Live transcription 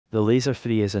The Lazar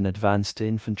 3 is an advanced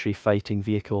infantry fighting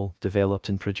vehicle developed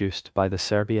and produced by the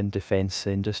Serbian defense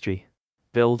industry.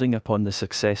 Building upon the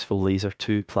successful Lazar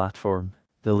 2 platform,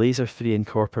 the Lazar 3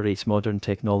 incorporates modern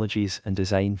technologies and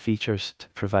design features to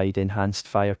provide enhanced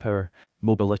firepower,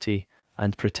 mobility,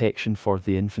 and protection for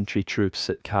the infantry troops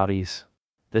it carries.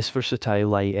 This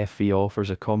versatile IFV offers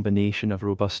a combination of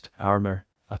robust armor,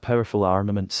 a powerful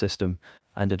armament system,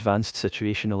 and advanced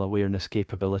situational awareness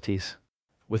capabilities.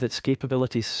 With its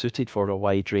capabilities suited for a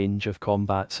wide range of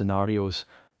combat scenarios,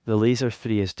 the Lazar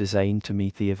 3 is designed to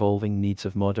meet the evolving needs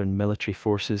of modern military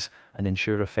forces and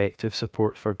ensure effective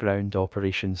support for ground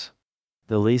operations.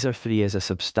 The Lazar 3 is a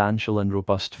substantial and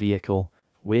robust vehicle,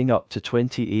 weighing up to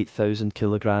 28,000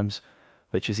 kilograms,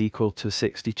 which is equal to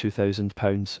 62,000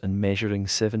 pounds, and measuring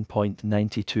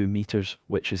 7.92 meters,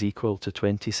 which is equal to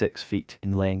 26 feet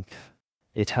in length.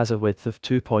 It has a width of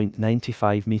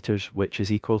 2.95 meters, which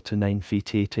is equal to 9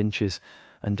 feet 8 inches,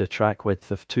 and a track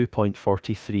width of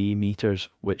 2.43 meters,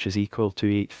 which is equal to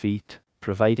 8 feet,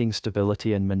 providing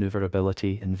stability and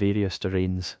maneuverability in various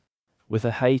terrains. With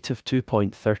a height of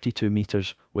 2.32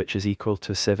 meters, which is equal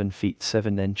to 7 feet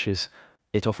 7 inches,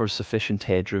 it offers sufficient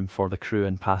headroom for the crew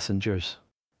and passengers.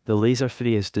 The Lazar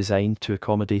 3 is designed to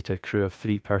accommodate a crew of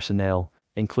 3 personnel,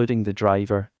 including the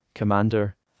driver,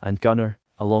 commander, and gunner,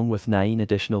 along with 9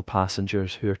 additional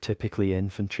passengers who are typically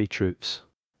infantry troops.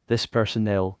 This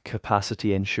personnel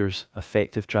capacity ensures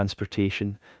effective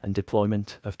transportation and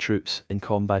deployment of troops in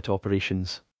combat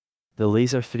operations. The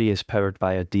Lazar 3 is powered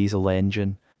by a diesel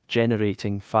engine,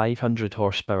 generating 500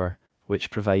 horsepower, which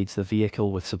provides the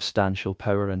vehicle with substantial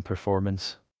power and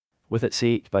performance. With its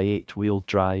 8x8 wheel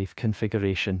drive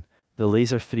configuration, the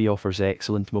Lazar 3 offers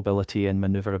excellent mobility and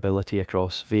maneuverability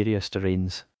across various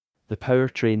terrains. The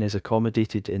powertrain is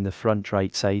accommodated in the front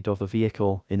right side of the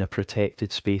vehicle in a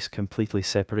protected space completely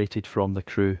separated from the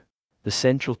crew. The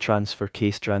central transfer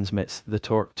case transmits the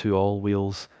torque to all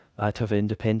wheels that have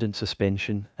independent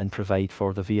suspension and provide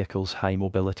for the vehicle's high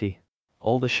mobility.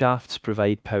 All the shafts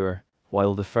provide power,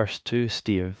 while the first 2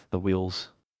 steer the wheels.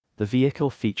 The vehicle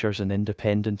features an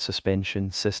independent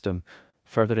suspension system,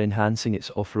 further enhancing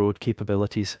its off-road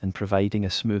capabilities and providing a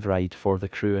smooth ride for the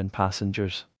crew and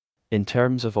passengers. In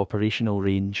terms of operational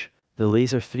range, the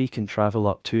Lazar 3 can travel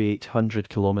up to 800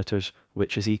 kilometers,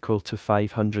 which is equal to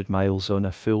 500 miles on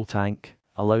a full tank,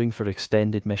 allowing for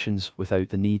extended missions without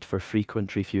the need for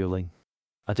frequent refueling.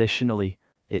 Additionally,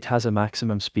 it has a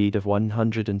maximum speed of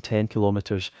 110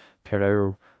 kilometers per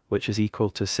hour, which is equal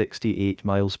to 68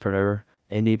 miles per hour,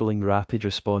 enabling rapid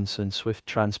response and swift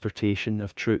transportation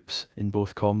of troops in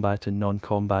both combat and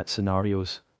non-combat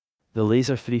scenarios. The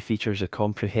Lazar 3 features a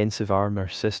comprehensive armor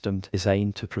system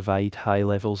designed to provide high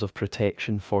levels of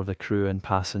protection for the crew and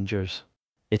passengers.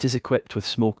 It is equipped with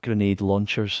smoke grenade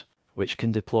launchers, which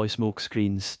can deploy smoke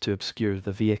screens to obscure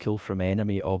the vehicle from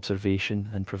enemy observation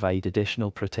and provide additional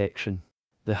protection.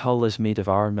 The hull is made of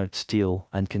armored steel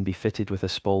and can be fitted with a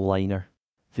spall liner.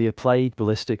 The applied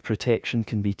ballistic protection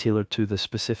can be tailored to the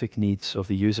specific needs of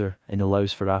the user and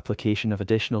allows for application of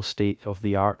additional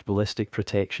state-of-the-art ballistic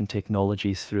protection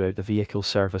technologies throughout the vehicle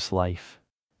service life.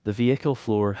 The vehicle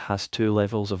floor has 2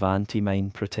 levels of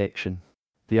anti-mine protection.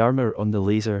 The armor on the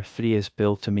Lazar 3 is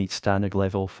built to meet standard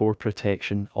level 4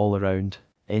 protection all around,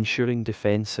 ensuring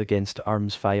defense against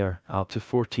arms fire up to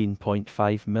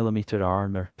 14.5mm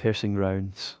armor-piercing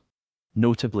rounds.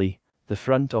 Notably, the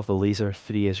front of the Lazar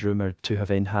 3 is rumoured to have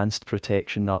enhanced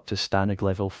protection up to Stanag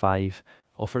level 5,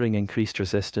 offering increased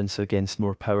resistance against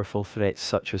more powerful threats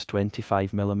such as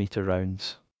 25mm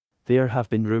rounds. There have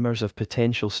been rumours of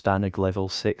potential Stanag level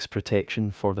 6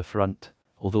 protection for the front,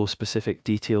 although specific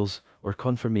details or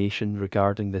confirmation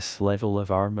regarding this level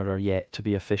of armour are yet to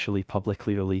be officially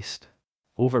publicly released.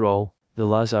 Overall, the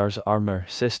Lazar's armour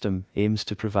system aims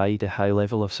to provide a high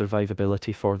level of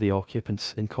survivability for the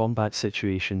occupants in combat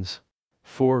situations.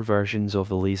 4 versions of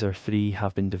the Lazar 3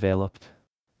 have been developed.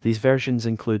 These versions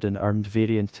include an armed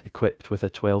variant equipped with a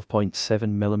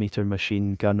 12.7mm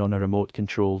machine gun on a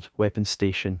remote-controlled weapon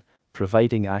station,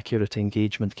 providing accurate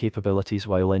engagement capabilities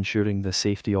while ensuring the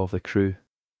safety of the crew.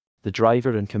 The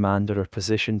driver and commander are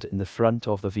positioned in the front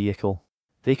of the vehicle.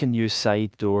 They can use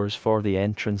side doors for the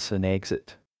entrance and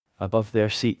exit. Above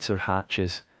their seats are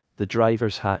hatches, the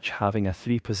driver's hatch having a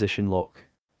 3-position lock,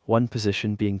 one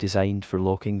position being designed for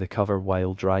locking the cover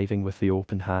while driving with the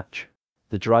open hatch.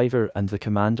 The driver and the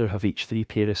commander have each 3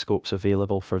 periscopes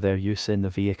available for their use in the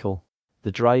vehicle.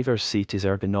 The driver's seat is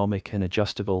ergonomic and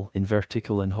adjustable in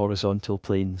vertical and horizontal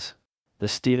planes. The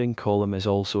steering column is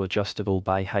also adjustable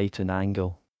by height and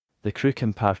angle. The crew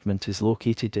compartment is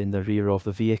located in the rear of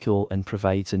the vehicle and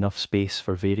provides enough space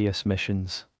for various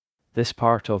missions. This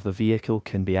part of the vehicle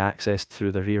can be accessed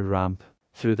through the rear ramp,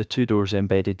 through the two doors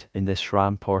embedded in this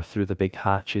ramp, or through the big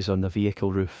hatches on the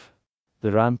vehicle roof.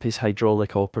 The ramp is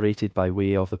hydraulic, operated by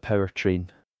way of the powertrain.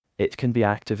 It can be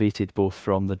activated both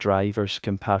from the driver's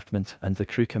compartment and the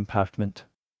crew compartment.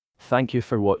 Thank you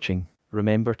for watching.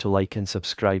 Remember to like and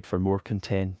subscribe for more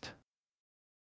content.